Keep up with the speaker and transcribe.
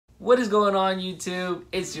What is going on YouTube?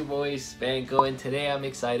 It's your boy Spanko, and today I'm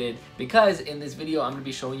excited because in this video I'm going to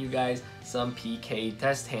be showing you guys some PK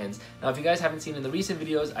test hands. Now if you guys haven't seen in the recent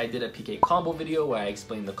videos, I did a PK combo video where I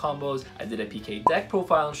explained the combos. I did a PK deck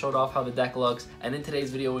profile and showed off how the deck looks, and in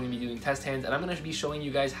today's video we're going to be doing test hands, and I'm going to be showing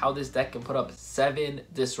you guys how this deck can put up 7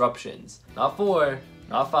 disruptions. Not 4,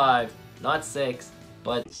 not 5, not 6,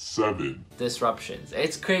 but 7 disruptions.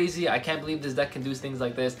 It's crazy. I can't believe this deck can do things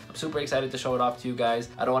like this. I'm super excited to show it off to you guys.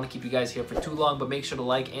 I don't want to keep you guys here for too long, but make sure to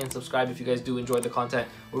like and subscribe if you guys do enjoy the content.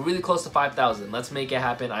 We're really close to 5,000. Let's make it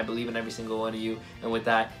happen. I believe in every single one of you. And with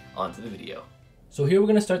that, on to the video. So here we're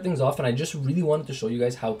going to start things off, and I just really wanted to show you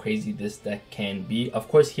guys how crazy this deck can be. Of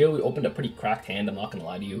course, here we opened a pretty cracked hand, I'm not going to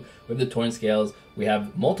lie to you. We have the Torn Scales, we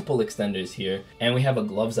have multiple extenders here, and we have a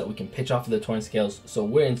gloves that we can pitch off of the Torn Scales, so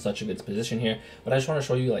we're in such a good position here. But I just want to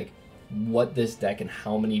show you like what this deck and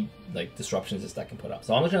how many like disruptions this deck can put up.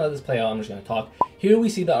 So I'm just going to let this play out, I'm just going to talk. Here we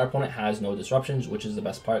see that our opponent has no disruptions, which is the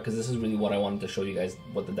best part, because this is really what I wanted to show you guys,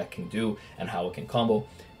 what the deck can do and how it can combo.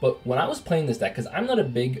 But when I was playing this deck, because I'm not a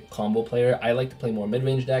big combo player, I like to play more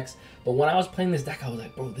mid-range decks, but when I was playing this deck, I was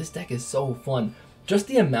like, bro, this deck is so fun. Just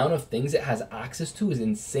the amount of things it has access to is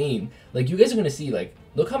insane. Like, you guys are going to see, like,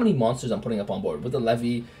 look how many monsters I'm putting up on board. With the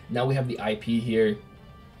Levy, now we have the IP here,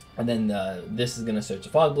 and then this is going to search a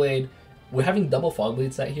Fogblade. We're having double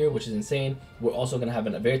Fogblade set here, which is insane. We're also going to have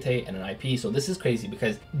an Averte and an IP, so this is crazy,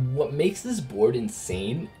 because what makes this board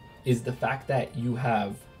insane is the fact that you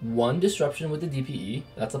have 1 disruption with the DPE,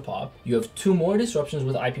 that's a pop. You have 2 more disruptions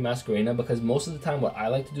with IP Masquerena, because most of the time what I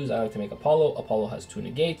like to do is I like to make Apollo. Apollo has 2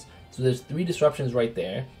 negates, so there's 3 disruptions right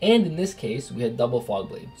there. And in this case, we had double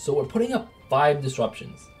Fogblade. So we're putting up 5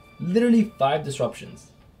 disruptions. Literally 5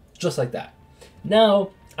 disruptions. Just like that.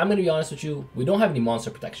 Now, I'm going to be honest with you, we don't have any monster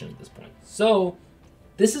protection at this point. So,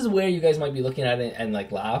 this is where you guys might be looking at it and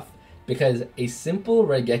like laugh, because a simple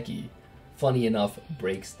Raigeki, funny enough,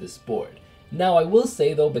 breaks this board. Now, I will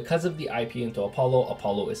say though, because of the IP into Apollo,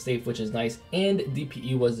 Apollo is safe, which is nice, and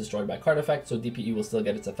DPE was destroyed by card effect, so DPE will still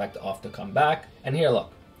get its effect off to come back. And here,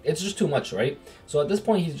 look, it's just too much, right? So at this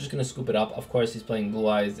point, he's just going to scoop it up. Of course, he's playing Blue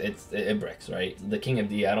Eyes. It bricks, right? The King of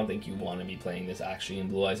D, I don't think you want to be playing this actually in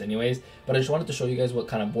Blue Eyes anyways, but I just wanted to show you guys what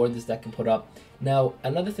kind of board this deck can put up. Now,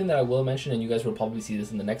 another thing that I will mention, and you guys will probably see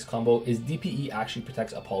this in the next combo, is DPE actually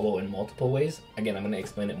protects Apollo in multiple ways. Again, I'm going to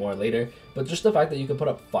explain it more later, but just the fact that you can put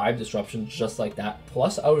up 5 disruptions just like that,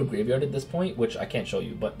 plus our graveyard at this point, which I can't show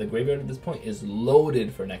you, but the graveyard at this point is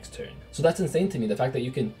loaded for next turn. So that's insane to me, the fact that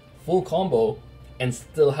you can full combo and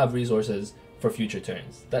still have resources for future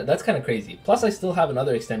turns. That's kind of crazy. Plus, I still have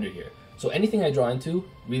another extender here. So anything I draw into,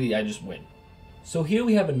 really, I just win. So here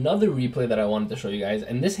we have another replay that I wanted to show you guys,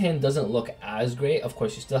 and this hand doesn't look as great. Of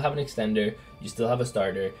course, you still have an extender, you still have a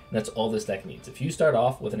starter, and that's all this deck needs. If you start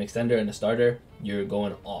off with an extender and a starter, you're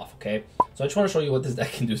going off, okay? So I just want to show you what this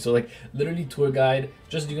deck can do. So like, literally Tour Guide,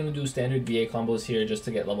 just you're going to do standard VA combos here just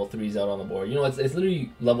to get level 3s out on the board. You know, it's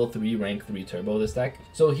literally level 3, rank 3 turbo, this deck.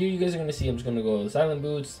 So here you guys are going to see, I'm just going to go Silent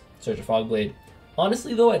Boots, search a Fogblade.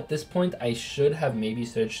 Honestly though, at this point, I should have maybe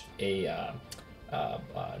searched a...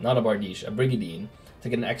 not a Bardiche, a Brigadine to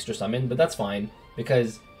get an extra summon, but that's fine,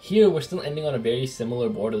 because here we're still ending on a very similar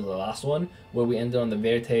board as the last one, where we ended on the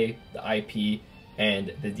Verte, the IP,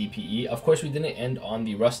 and the DPE. Of course, we didn't end on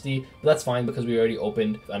the Rusty, but that's fine because we already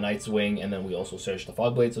opened a Knight's Wing, and then we also searched the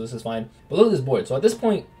Fogblade, so this is fine. But look at this board. So at this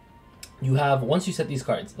point, you have, once you set these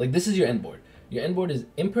cards, like this is your end board. Your end board is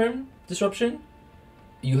Imperm Disruption,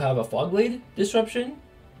 you have a Fogblade Disruption,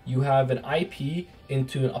 you have an IP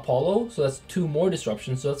into an Apollo, so that's 2 more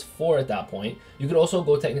disruptions, so that's 4 at that point. You could also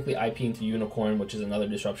go technically IP into Unicorn, which is another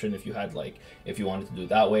disruption if you had like, if you wanted to do it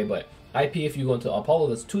that way, but IP if you go into Apollo,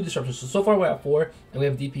 that's 2 disruptions. So far we're at 4, and we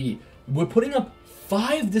have DPE. We're putting up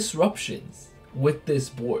 5 disruptions with this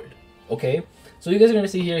board, okay? So you guys are gonna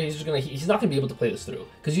see here, he's not gonna be able to play this through,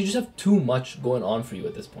 because you just have too much going on for you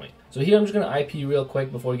at this point. So here I'm just gonna IP real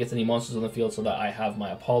quick before he gets any monsters on the field, so that I have my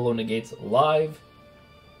Apollo negates live.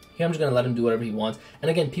 Here I'm just going to let him do whatever he wants.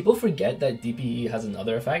 And again, people forget that DPE has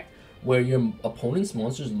another effect where your opponent's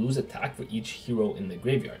monsters lose attack for each hero in the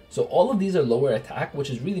graveyard. So all of these are lower attack, which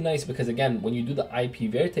is really nice because again, when you do the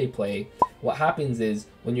IP Verte play, what happens is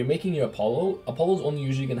when you're making your Apollo, Apollo's only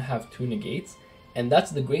usually going to have 2 negates, And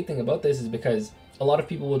that's the great thing about this, is because a lot of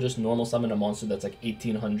people will just normal summon a monster that's like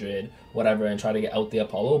 1800 whatever and try to get out the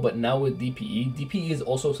Apollo. But now with DPE is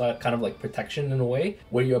also kind of like protection in a way,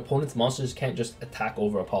 where your opponent's monsters can't just attack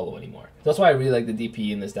over Apollo anymore. So that's why I really like the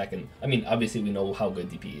DPE in this deck. And I mean, obviously we know how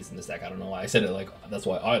good DPE is in this deck. I don't know why I said it like that's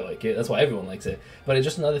why I like it, that's why everyone likes it. But it's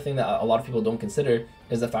just another thing that a lot of people don't consider,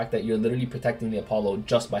 is the fact that you're literally protecting the Apollo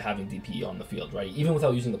just by having DPE on the field, right? Even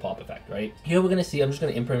without using the pop effect, right? Here we're gonna see, I'm just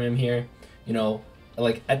gonna imperm him here, you know.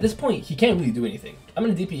 Like, at this point, he can't really do anything. I'm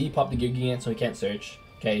going to DPE, pop the Gear Gigant so he can't search.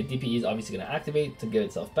 Okay, DPE is obviously going to activate to give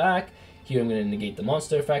itself back. Here I'm going to negate the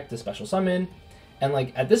monster effect, the special summon. And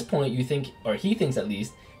like, at this point, you think, or he thinks at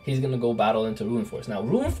least, he's going to go battle into Ruin Force. Now,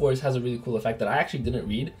 Ruin Force has a really cool effect that I actually didn't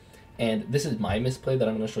read, and this is my misplay that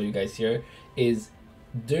I'm going to show you guys here, is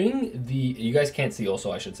during the, you guys can't see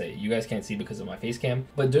also, I should say, you guys can't see because of my face cam,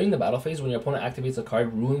 but during the battle phase, when your opponent activates a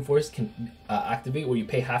card, Ruin Force can activate where you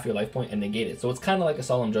pay half your life point and negate it. So it's kind of like a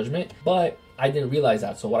Solemn Judgment, but I didn't realize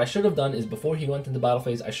that. So what I should have done is, before he went into battle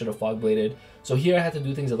phase, I should have Fog Bladed. So here I had to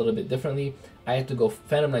do things a little bit differently. I had to go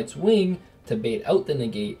Phantom Knight's Wing to bait out the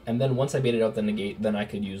negate, and then once I baited out the negate, then I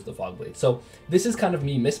could use the Fog Blade. So this is kind of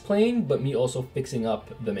me misplaying, but me also fixing up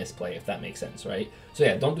the misplay, if that makes sense, right? So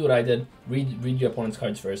yeah, don't do what I did. Read your opponent's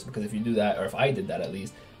cards first, because if you do that, or if I did that at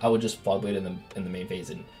least, I would just Fog Blade in the main phase,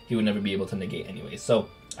 and he would never be able to negate anyways. So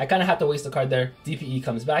I kind of had to waste a card there. DPE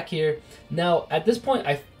comes back here. Now, at this point,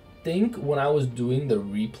 I think when I was doing the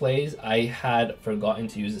replays, I had forgotten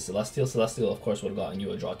to use the Celestial. Celestial, of course, would have gotten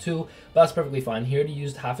you a draw 2, but that's perfectly fine. He already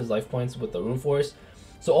used half his life points with the Ruin Force.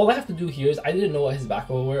 So all I have to do here is, I didn't know what his back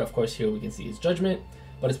row were. Of course, here we can see his Judgment,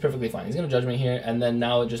 but it's perfectly fine. He's going to Judgment here, and then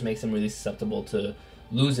now it just makes him really susceptible to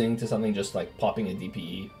losing to something just like popping a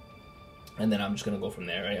DPE. And then I'm just going to go from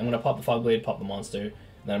there, right? I'm going to pop the Fog Blade, pop the monster,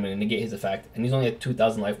 then I'm going to negate his effect, and he's only at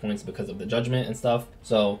 2,000 life points because of the Judgment and stuff,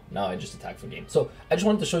 so now I just attack for game. So I just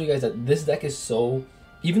wanted to show you guys that this deck is so,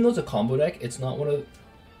 even though it's a combo deck, it's not one of,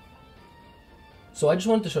 so I just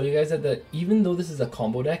wanted to show you guys that even though this is a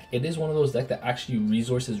combo deck, it is one of those decks that actually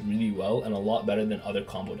resources really well and a lot better than other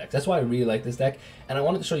combo decks. That's why I really like this deck, and I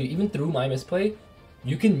wanted to show you, even through my misplay,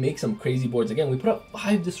 you can make some crazy boards. Again, we put up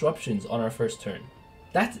 5 disruptions on our first turn.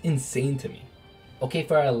 That's insane to me. Okay,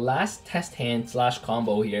 for our last test hand slash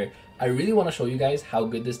combo here, I really want to show you guys how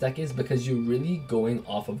good this deck is, because you're really going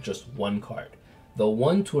off of just one card. The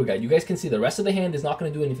one tour guide. You guys can see the rest of the hand is not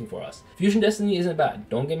going to do anything for us. Fusion Destiny isn't bad.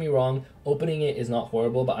 Don't get me wrong. Opening it is not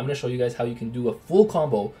horrible, but I'm going to show you guys how you can do a full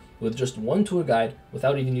combo with just one tour guide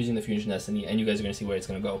without even using the Fusion Destiny, and you guys are going to see where it's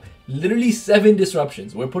going to go. Literally 7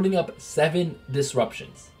 disruptions. We're putting up 7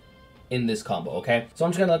 disruptions in this combo, okay? So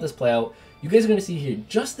I'm just going to let this play out. You guys are going to see here,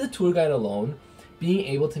 just the tour guide alone, being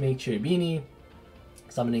able to make Cherubini,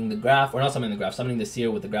 summoning the Graph, or not summoning the Graph, summoning the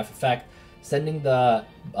Seer with the Graph effect, sending the,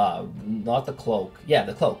 not the Cloak,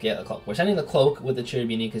 the Cloak. We're sending the Cloak with the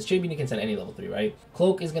Cherubini, because Cherubini can send any level 3, right?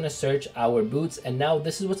 Cloak is going to search our boots, and now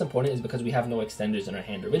this is what's important, is because we have no extenders in our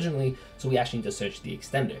hand originally, so we actually need to search the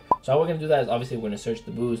extender. So how we're going to do that is, obviously, we're going to search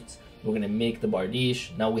the boots, we're going to make the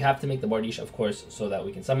Bardiche. Now, we have to make the Bardiche, of course, so that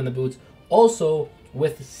we can summon the boots. Also,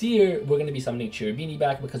 with Seer, we're going to be summoning Cherubini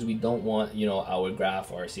back, because we don't want, you know, our Graph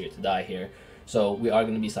or our Seer to die here. So we are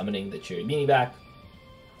going to be summoning the Cherubini back.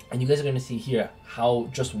 And you guys are going to see here how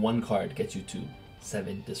just one card gets you to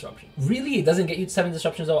 7 disruptions. Really, it doesn't get you to 7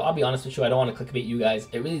 disruptions though. I'll be honest with you, I don't want to clickbait you guys.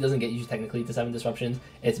 It really doesn't get you technically to 7 disruptions.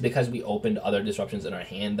 It's because we opened other disruptions in our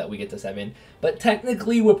hand that we get to 7. But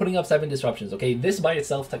technically, we're putting up 7 disruptions, okay? This by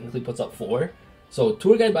itself technically puts up 4. So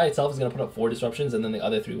Tour Guide by itself is going to put up 4 disruptions, and then the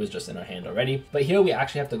other 3 was just in our hand already. But here we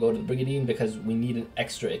actually have to go to the Brigandine, because we need an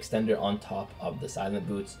extra extender on top of the Silent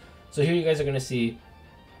Boots. So here you guys are going to see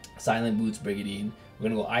Silent Boots, Brigandine. We're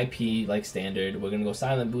going to go IP like standard. We're going to go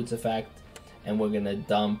Silent Boots effect, and we're going to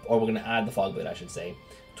dump, or we're going to add the Fog Blade, I should say.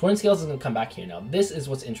 Torrent Scales is going to come back here now. This is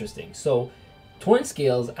what's interesting. So Torrent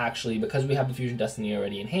Scales, actually, because we have the Fusion Destiny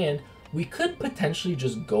already in hand, we could potentially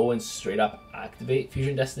just go and straight up activate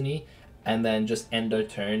Fusion Destiny and then just end our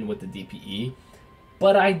turn with the DPE.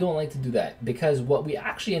 But I don't like to do that, because what we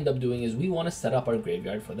actually end up doing is we want to set up our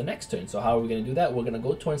graveyard for the next turn. So how are we going to do that? We're going to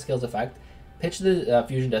go Torrent Scales effect, pitch the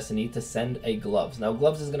Fusion Destiny to send a Gloves. Now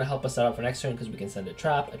Gloves is going to help us set up for next turn, because we can send a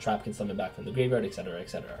Trap can summon back from the graveyard,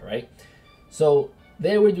 etc, right? So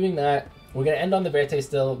there we're doing that. We're going to end on the Verte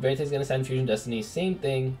still. Verte is going to send Fusion Destiny, same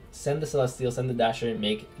thing, send the Celestial, send the Dasher,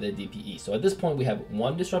 make the DPE. So at this point we have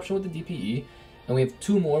 1 disruption with the DPE, and we have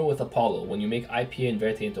 2 more with Apollo. When you make IP and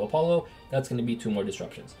Verte into Apollo, that's going to be 2 more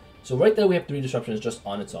disruptions. So right there we have 3 disruptions just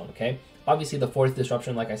on its own, okay? Obviously the 4th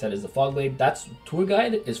disruption, like I said, is the Fog Blade. That's Tour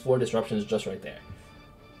Guide is 4 disruptions just right there.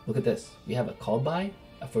 Look at this. We have a Call By,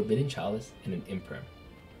 a Forbidden Chalice, and an Imperm.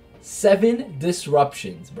 7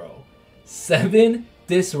 disruptions, bro. 7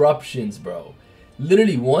 disruptions, bro.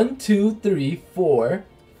 Literally 1, 2, 3, 4,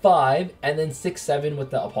 5, and then 6, 7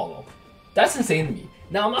 with the Apollo. That's insane to me.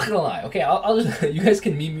 Now, I'm not gonna lie, okay? I'll just, you guys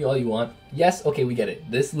can meme me all you want. Yes, okay, we get it.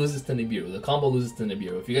 This loses to Nibiru. The combo loses to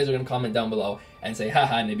Nibiru. If you guys are gonna comment down below and say,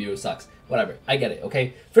 haha, Nibiru sucks. Whatever, I get it,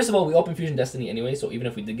 okay? First of all, we open Fusion Destiny anyway, so even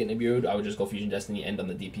if we did get Nibiru, I would just go Fusion Destiny, end on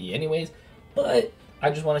the DP anyways. But I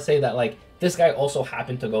just want to say that, like, this guy also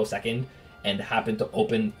happened to go second and happened to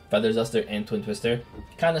open Feather Duster and Twin Twister.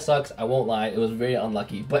 Kind of sucks, I won't lie. It was very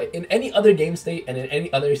unlucky. But in any other game state and in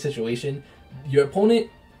any other situation, your opponent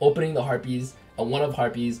opening the Harpies, a one of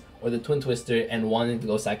Harpies, or the Twin Twister and wanting to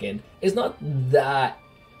go second is not that,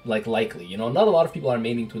 like, likely. You know, not a lot of people are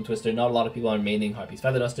maining Twin Twister. Not a lot of people are maining Harpies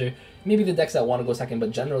Feather Duster. Maybe the decks that want to go second, but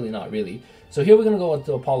generally not really. So here we're going to go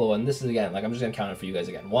into Apollo, and this is, again, like, I'm just going to count it for you guys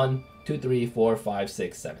again. 1, 2, 3, 4, 5,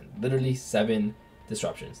 6, 7. Literally 7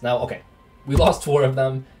 disruptions. Now, okay, we lost 4 of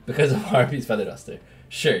them because of Harpies Feather Duster.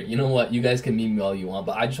 Sure, you know what? You guys can meme me all you want,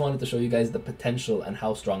 but I just wanted to show you guys the potential and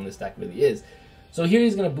how strong this deck really is. So here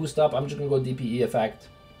he's going to boost up. I'm just going to go DPE effect.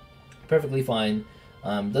 Perfectly fine.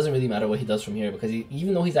 Doesn't really matter what he does from here because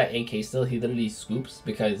even though he's at 8k still, he literally scoops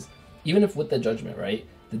because even if with the Judgment, right,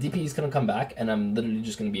 the DP is going to come back and I'm literally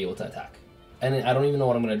just going to be able to attack. And I don't even know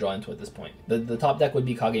what I'm going to draw into at this point. The top deck would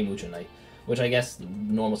be Kage Mucha Knight, which I guess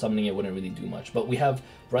normal summoning it wouldn't really do much. But we have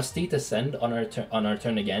Rusty to send on our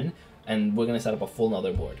turn again, and we're going to set up a full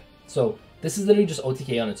another board. So this is literally just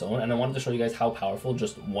OTK on its own, and I wanted to show you guys how powerful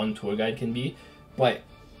just one tour guide can be. But,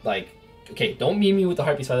 like, okay, don't meme me with the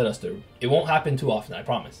Harpies Feather Duster. It won't happen too often, I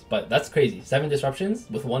promise. But that's crazy. 7 disruptions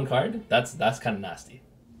with 1 card, that's kind of nasty.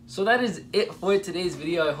 So that is it for today's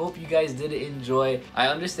video. I hope you guys did enjoy. I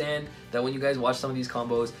understand that when you guys watch some of these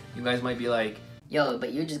combos, you guys might be like, yo,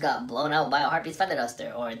 but you just got blown out by a Harpies Feather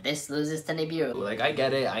Duster, or this loses to Nibiru. Like, I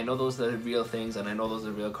get it. I know those are real things, and I know those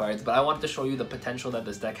are real cards, but I wanted to show you the potential that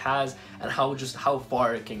this deck has and how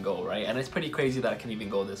far it can go, right? And it's pretty crazy that it can even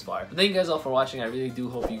go this far. But thank you guys all for watching. I really do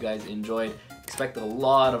hope you guys enjoyed. Expect a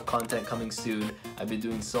lot of content coming soon. I've been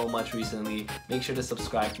doing so much recently. Make sure to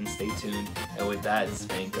subscribe and stay tuned. And with that,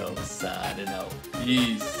 Spanko signing out.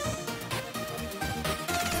 Peace.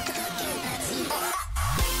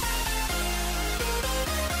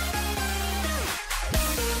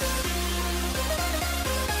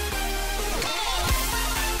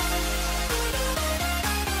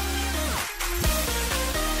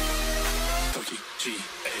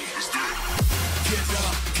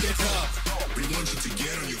 Get up, we want you to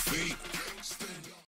get on your feet.